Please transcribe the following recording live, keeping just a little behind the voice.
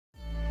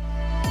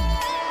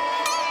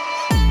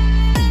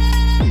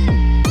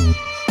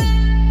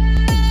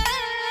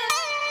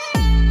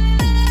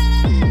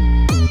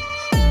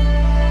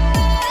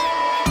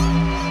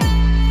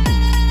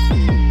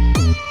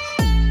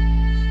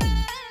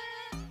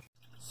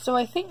So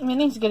I think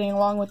Minnie's getting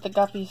along with the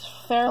guppies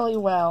fairly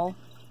well.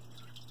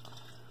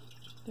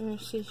 There,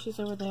 see, she's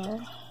over there.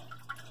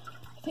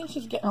 I think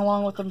she's getting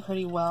along with them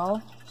pretty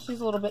well. She's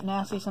a little bit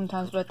nasty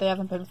sometimes, but they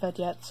haven't been fed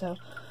yet, so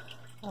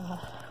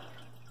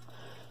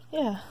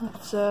yeah,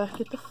 let's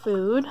get the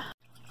food.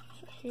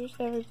 So here's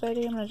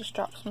everybody. I'm gonna just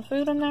drop some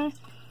food in there.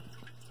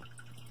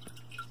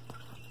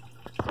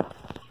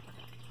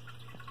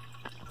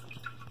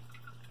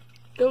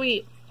 Go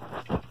eat.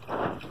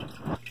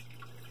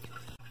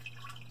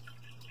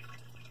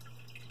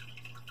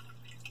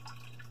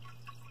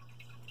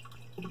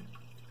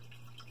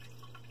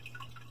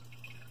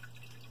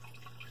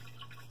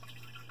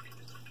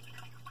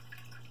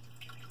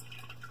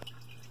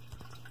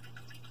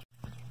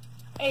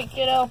 Hey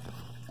kiddo,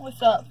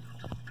 what's up?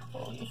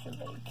 Oh, you're so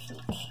very cute.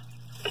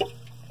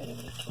 Very,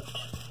 very cute.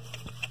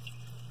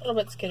 A little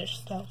bit skittish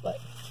still, but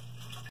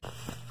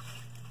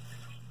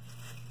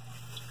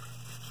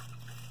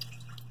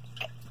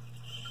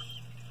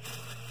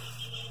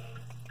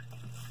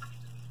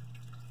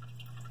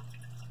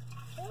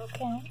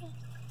okay.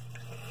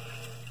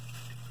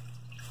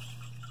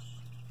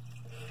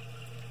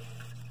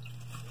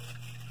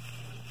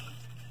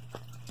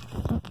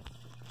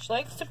 She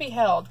likes to be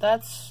held.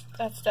 That's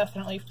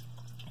definitely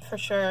for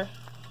sure.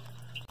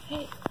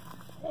 Hey,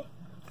 hey.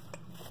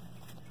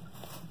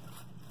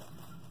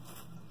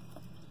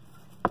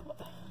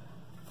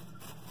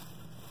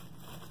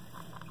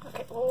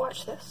 Okay, we'll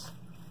watch this.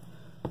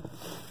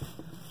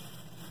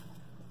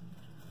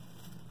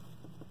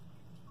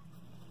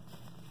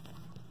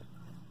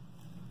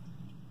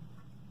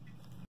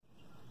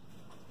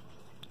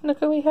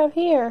 Look what we have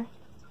here.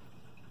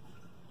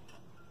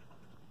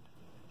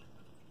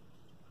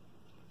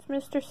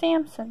 It's Mr.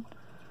 Sampson.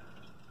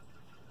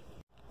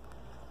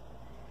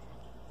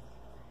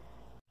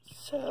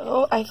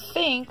 So I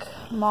think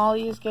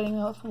Molly is getting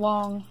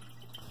along.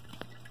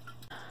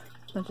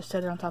 I just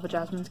set it on top of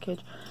Jasmine's cage.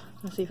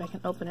 Let's see if I can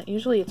open it.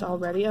 Usually it's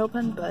already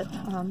open, but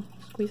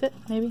squeeze it,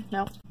 maybe?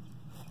 No.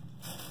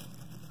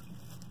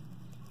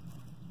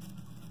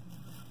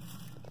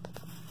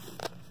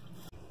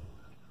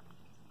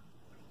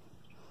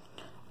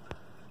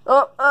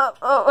 Oh, oh,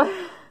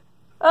 oh,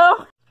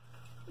 oh!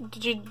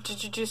 Did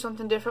you do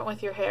something different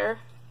with your hair?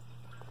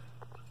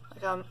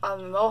 Like a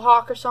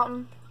mohawk or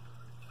something?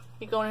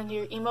 You going into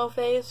your emo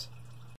phase?